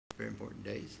very important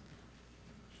days.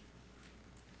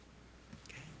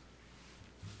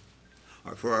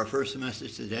 For our first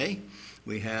message today,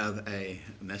 we have a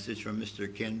message from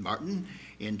Mr. Ken Barton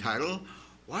entitled,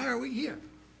 "Why Are We Here?"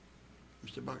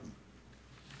 Mr. Barton.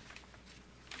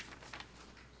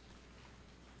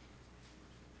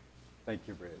 Thank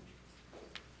you, Bridge.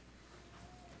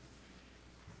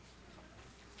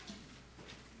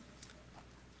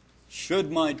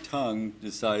 Should my tongue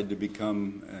decide to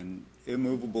become an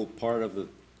immovable part of the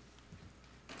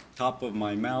top of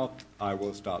my mouth, I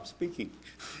will stop speaking.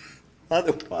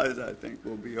 Otherwise, I think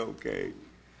we'll be okay.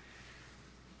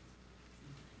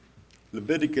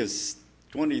 Leviticus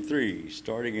 23,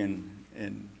 starting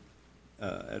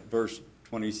at verse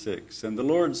 26. And the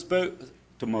Lord spoke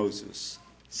to Moses,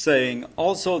 saying,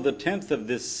 "Also the 10th of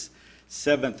this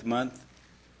 7th month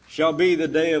shall be the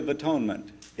day of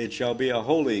atonement. It shall be a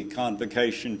holy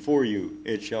convocation for you.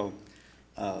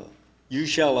 You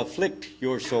shall afflict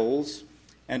your souls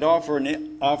and offer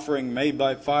an offering made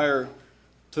by fire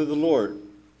to the Lord."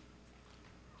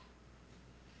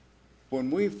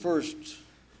 When we first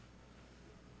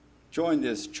joined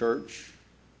this church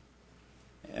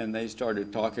and they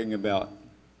started talking about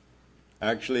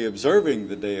actually observing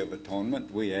the Day of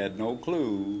Atonement, we had no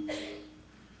clue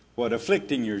what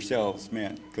afflicting yourselves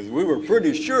meant, because we were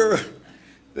pretty sure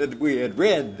that we had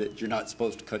read that you're not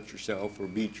supposed to cut yourself or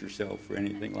beat yourself or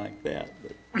anything like that.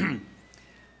 But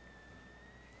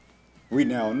we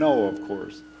now know, of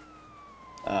course.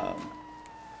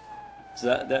 So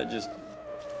that just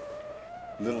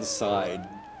little side.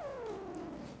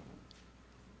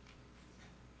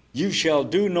 You shall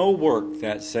do no work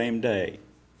that same day,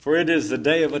 for it is the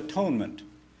Day of Atonement,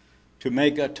 to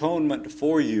make atonement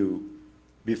for you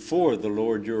before the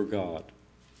Lord your God.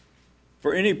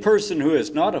 For any person who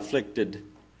is not afflicted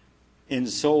in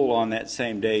soul on that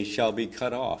same day shall be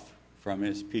cut off from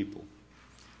his people.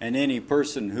 And any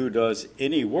person who does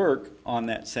any work on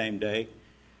that same day,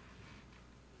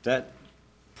 that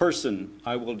person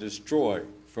I will destroy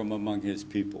from among his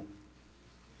people.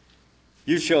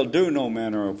 You shall do no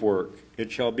manner of work.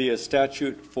 It shall be a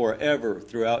statute forever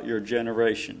throughout your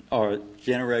generations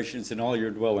in all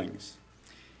your dwellings.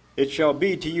 It shall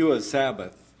be to you a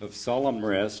Sabbath of solemn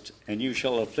rest, and you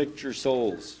shall afflict your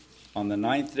souls. On the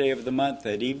 9th day of the month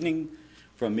at evening,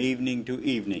 from evening to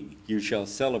evening, you shall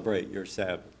celebrate your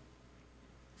Sabbath.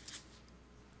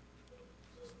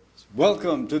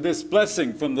 Welcome to this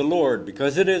blessing from the Lord,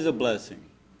 because it is a blessing.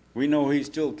 We know He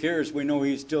still cares. We know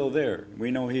He's still there.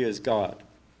 We know He is God.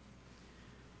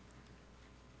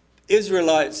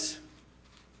 Israelites,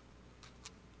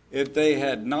 if they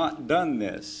had not done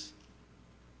this,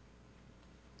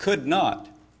 could not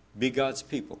be God's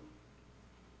people.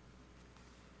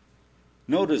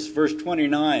 Notice verse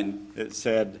 29, it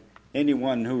said,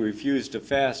 anyone who refused to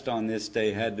fast on this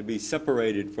day had to be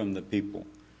separated from the people.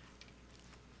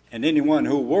 And anyone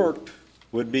who worked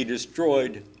would be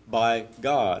destroyed by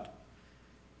God.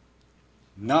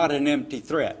 Not an empty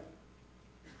threat.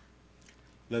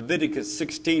 Leviticus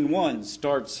 16:1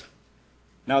 starts,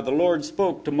 "Now the Lord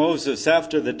spoke to Moses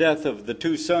after the death of the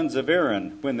two sons of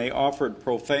Aaron, when they offered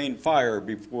profane fire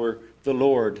before the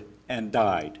Lord and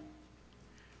died."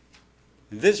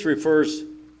 This refers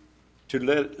to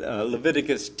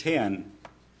Leviticus 10,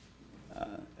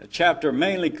 a chapter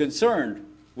mainly concerned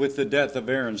with the death of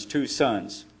Aaron's two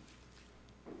sons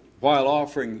while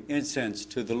offering incense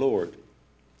to the Lord.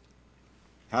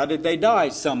 How did they die,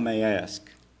 some may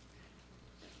ask?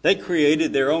 They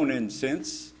created their own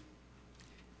incense,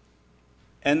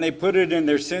 and they put it in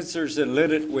their censers and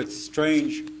lit it with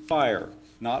strange fire,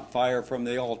 not fire from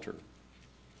the altar.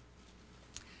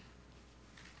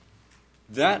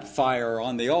 That fire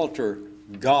on the altar,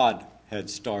 God had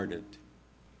started.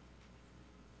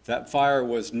 That fire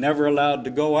was never allowed to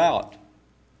go out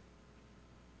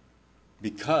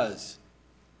because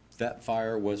that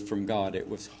fire was from God. It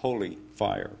was holy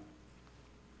fire.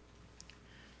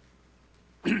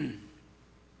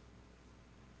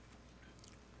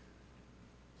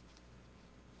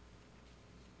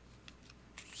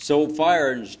 So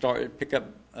fire, and pick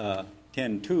up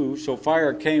 10:2. So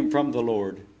fire came from the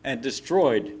Lord and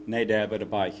destroyed Nadab and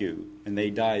Abihu, and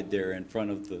they died there in front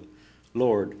of the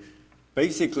Lord.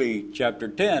 Basically, chapter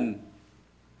 10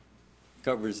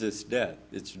 covers this death.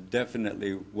 It's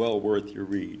definitely well worth your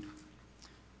read.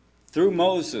 Through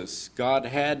Moses, God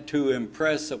had to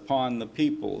impress upon the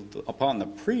people, upon the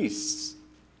priests,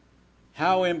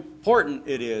 how important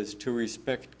it is to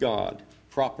respect God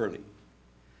properly.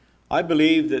 I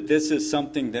believe that this is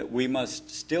something that we must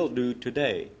still do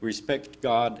today. Respect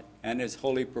God and His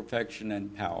holy perfection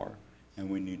and power, and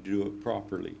we need to do it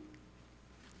properly.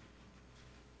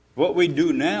 What we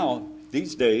do now,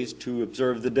 these days, to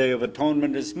observe the Day of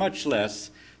Atonement is much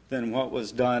less than what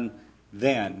was done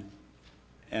then.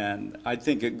 And I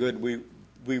think it good we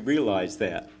realize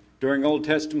that. During Old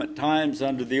Testament times,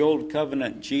 under the Old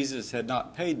Covenant, Jesus had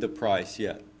not paid the price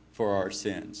yet for our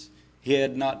sins. He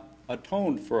had not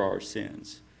atoned for our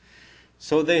sins.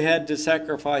 So they had to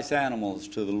sacrifice animals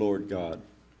to the Lord God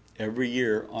every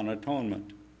year on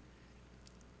atonement.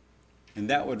 And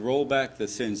that would roll back the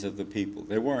sins of the people.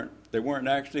 They weren't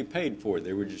actually paid for,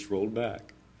 they were just rolled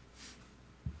back.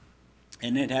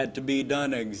 And it had to be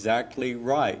done exactly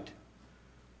right,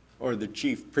 or the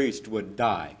chief priest would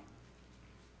die.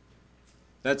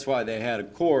 That's why they had a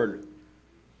cord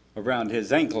around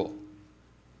his ankle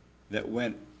that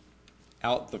went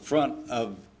out the front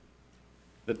of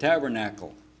the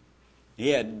tabernacle. He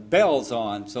had bells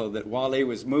on so that while he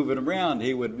was moving around,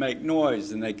 he would make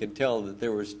noise and they could tell that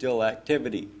there was still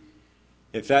activity.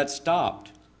 If that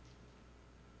stopped,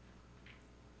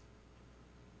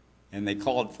 and they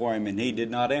called for him and he did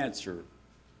not answer,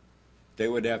 they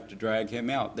would have to drag him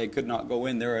out. They could not go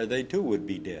in there or they too would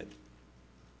be dead.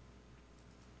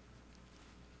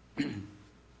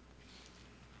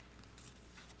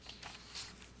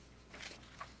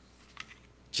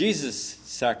 Jesus'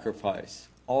 sacrifice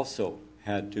also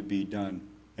had to be done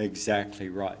exactly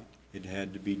right. It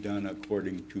had to be done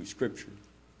according to Scripture.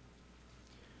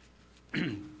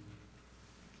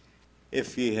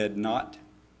 If he had not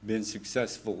been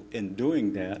successful in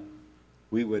doing that,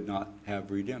 we would not have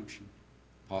redemption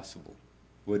possible,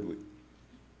 would we?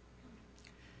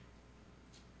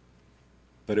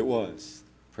 But it was.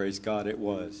 Praise God, it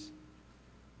was.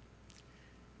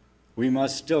 We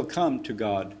must still come to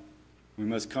God. We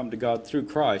must come to God through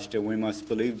Christ, and we must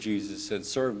believe Jesus and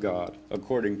serve God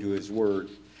according to his word.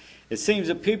 It seems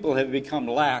that people have become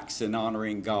lax in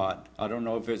honoring God. I don't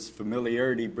know if it's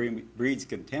familiarity breeds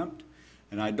contempt,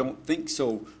 and I don't think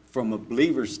so from a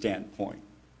believer's standpoint.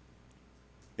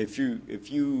 If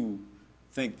you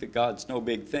think that God's no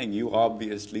big thing, you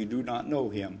obviously do not know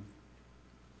him.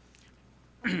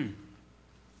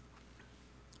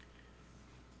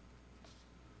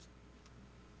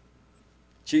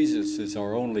 Jesus is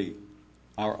our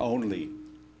only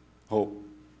hope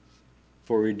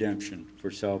for redemption, for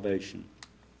salvation.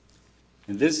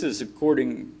 And this is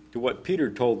according to what Peter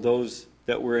told those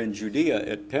that were in Judea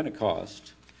at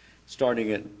Pentecost, starting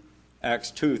at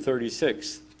Acts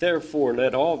 2:36. Therefore,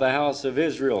 let all the house of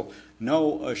Israel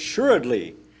know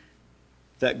assuredly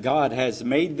that God has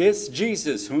made this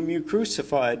Jesus, whom you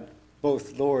crucified,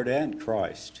 both Lord and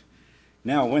Christ.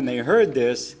 Now, when they heard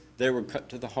this, they were cut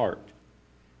to the heart,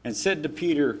 and said to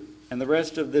Peter and the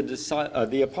rest of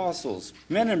the apostles,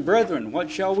 Men and brethren,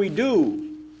 what shall we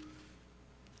do?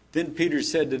 Then Peter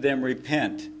said to them,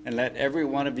 Repent, and let every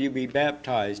one of you be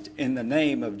baptized in the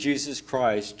name of Jesus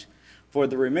Christ for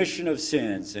the remission of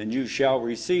sins, and you shall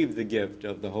receive the gift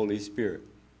of the Holy Spirit.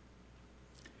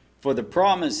 For the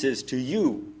promise is to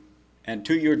you, and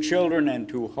to your children, and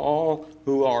to all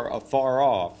who are afar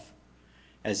off,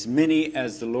 as many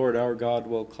as the Lord our God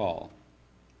will call.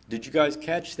 Did you guys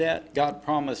catch that? God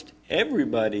promised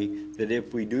everybody that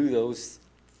if we do those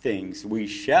things, we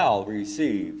shall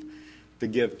receive the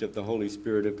gift of the Holy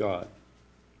Spirit of God.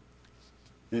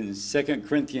 In 2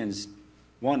 Corinthians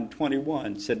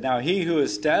 1:21 said, Now he who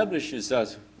establishes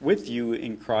us with you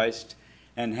in Christ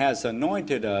and has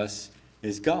anointed us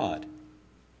is God,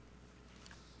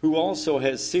 who also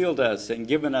has sealed us and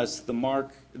given us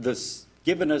the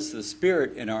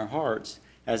Spirit in our hearts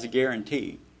as a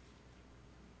guarantee.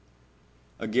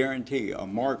 A guarantee, a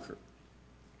marker.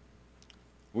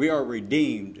 We are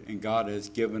redeemed, and God has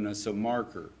given us a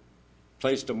marker,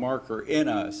 placed a marker in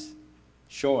us,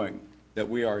 showing that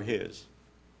we are his.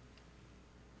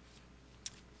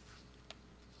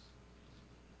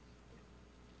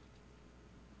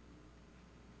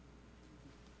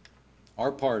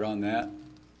 Our part on that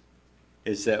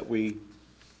is that we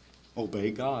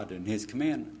obey God and his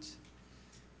commandments,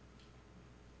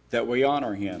 that we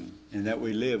honor him, and that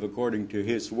we live according to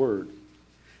his word.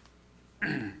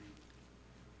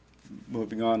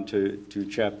 Moving on to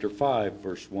chapter 5,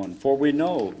 verse 1. For we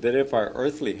know that if our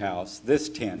earthly house, this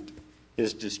tent,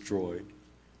 is destroyed,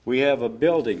 we have a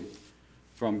building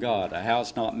from God, a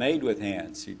house not made with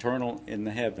hands, eternal in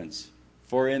the heavens.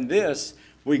 For in this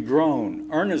we groan,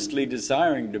 earnestly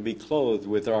desiring to be clothed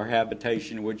with our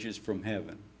habitation which is from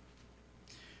heaven.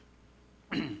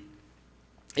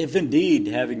 If indeed,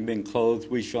 having been clothed,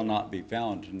 we shall not be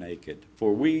found naked.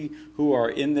 For we who are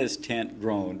in this tent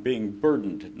groan, being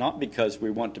burdened, not because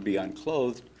we want to be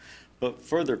unclothed, but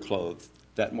further clothed,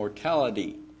 that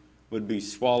mortality would be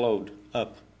swallowed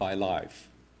up by life.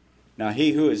 Now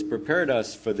he who has prepared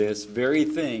us for this very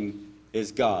thing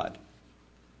is God,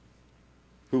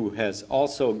 who has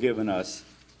also given us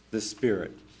the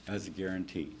Spirit as a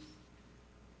guarantee.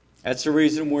 That's the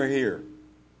reason we're here,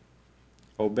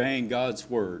 obeying God's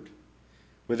word.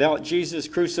 Without Jesus'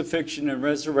 crucifixion and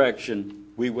resurrection,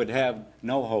 we would have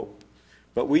no hope.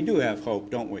 But we do have hope,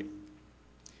 don't we?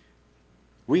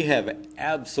 We have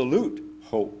absolute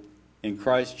hope in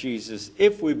Christ Jesus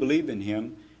if we believe in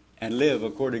him and live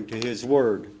according to his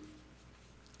word.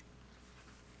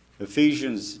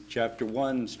 Ephesians chapter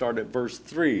 1, start at verse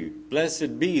 3.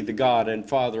 Blessed be the God and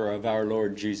Father of our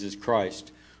Lord Jesus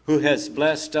Christ, who has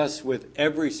blessed us with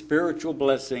every spiritual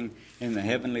blessing in the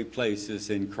heavenly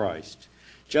places in Christ,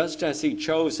 just as he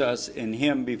chose us in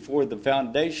him before the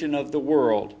foundation of the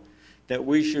world, that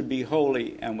we should be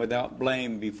holy and without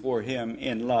blame before him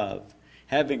in love,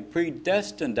 having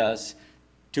predestined us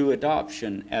to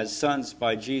adoption as sons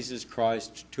by Jesus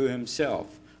Christ to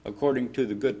himself, according to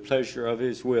the good pleasure of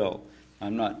his will.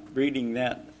 I'm not reading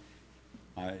that.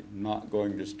 I'm not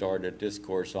going to start a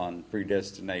discourse on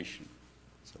predestination.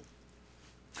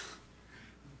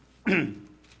 To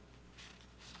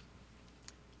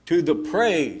the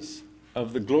praise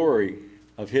of the glory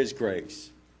of his grace,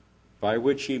 by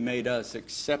which he made us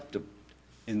acceptable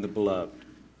in the beloved.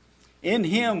 In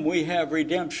him we have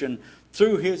redemption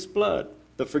through his blood,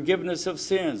 the forgiveness of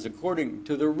sins according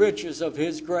to the riches of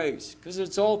his grace. Because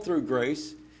it's all through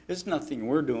grace. It's nothing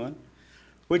we're doing.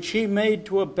 Which he made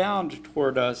to abound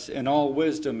toward us in all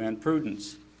wisdom and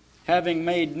prudence, having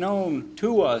made known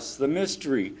to us the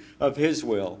mystery of his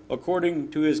will,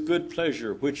 according to his good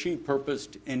pleasure, which he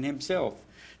purposed in himself,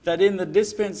 that in the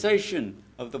dispensation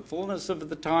of the fullness of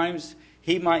the times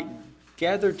he might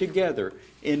gather together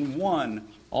in one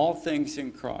all things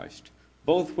in Christ,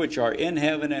 both which are in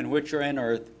heaven and which are in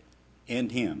earth, in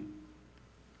him.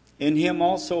 In him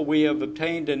also we have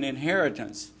obtained an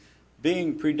inheritance,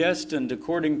 being predestined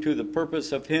according to the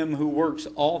purpose of him who works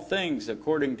all things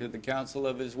according to the counsel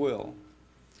of his will,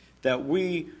 that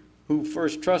we who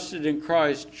first trusted in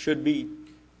Christ should be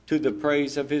to the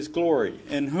praise of his glory,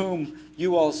 in whom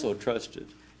you also trusted,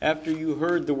 after you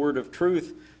heard the word of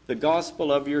truth, the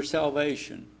gospel of your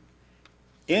salvation,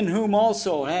 in whom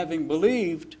also, having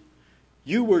believed,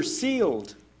 you were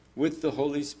sealed with the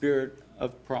Holy Spirit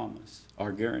of promise,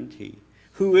 our guarantee,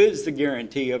 who is the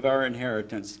guarantee of our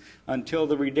inheritance until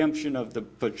the redemption of the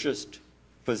purchased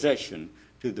possession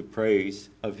to the praise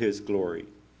of his glory.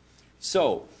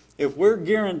 So, if we're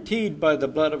guaranteed by the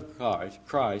blood of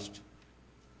Christ,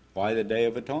 why the Day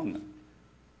of Atonement?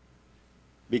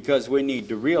 Because we need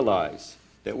to realize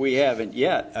that we haven't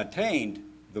yet attained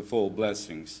the full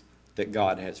blessings that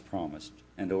God has promised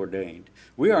and ordained.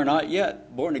 We are not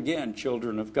yet born again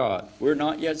children of God. We're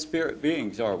not yet spirit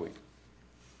beings, are we?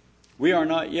 We are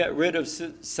not yet rid of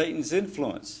Satan's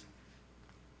influence.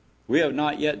 We have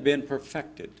not yet been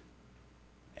perfected.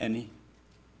 And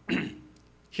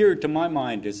here, to my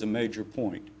mind, is a major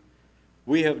point.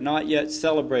 We have not yet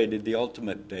celebrated the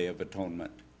ultimate Day of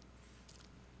Atonement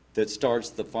that starts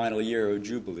the final year of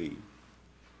Jubilee,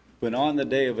 when on the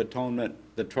Day of Atonement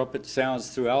the trumpet sounds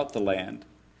throughout the land.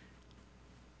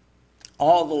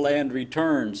 All the land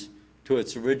returns to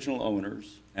its original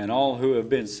owners, and all who have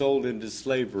been sold into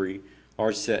slavery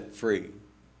are set free.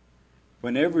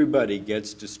 When everybody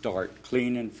gets to start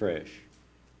clean and fresh.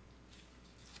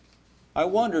 I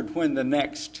wondered when the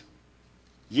next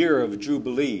year of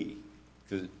Jubilee,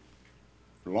 because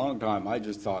for a long time I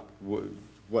just thought,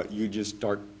 what, you just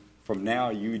start from now,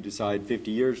 you decide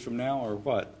 50 years from now, or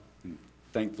what? And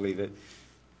thankfully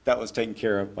that was taken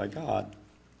care of by God.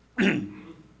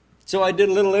 So I did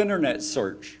a little internet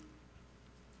search.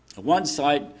 One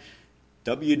site,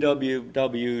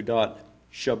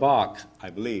 www.chabac, I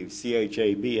believe,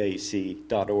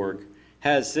 chabac.org,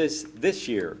 has this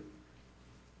year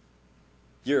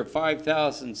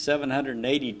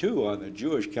 5,782 on the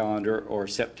Jewish calendar, or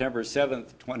September 7th,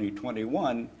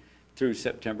 2021 through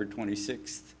September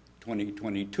 26th,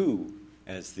 2022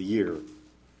 as the year.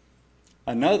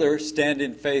 Another,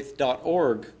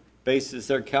 standinfaith.org, bases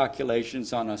their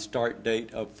calculations on a start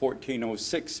date of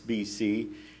 1406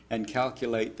 BC and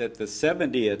calculate that the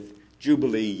 70th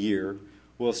Jubilee year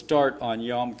will start on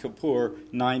Yom Kippur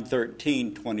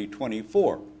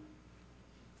 9/13/2024.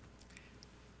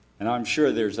 And I'm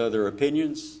sure there's other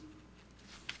opinions.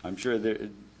 I'm sure that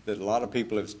a lot of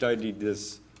people have studied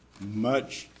this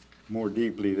much more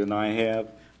deeply than I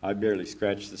have. I barely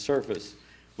scratched the surface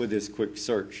with this quick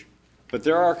search. But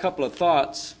there are a couple of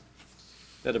thoughts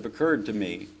that have occurred to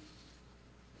me.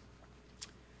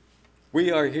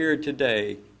 We are here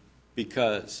today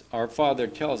because our Father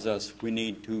tells us we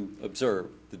need to observe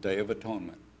the Day of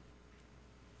Atonement.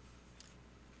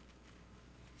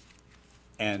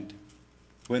 And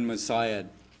when Messiah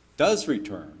does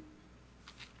return,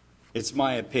 it's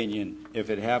my opinion, if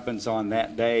it happens on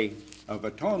that Day of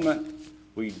Atonement,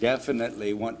 we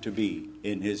definitely want to be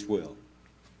in his will.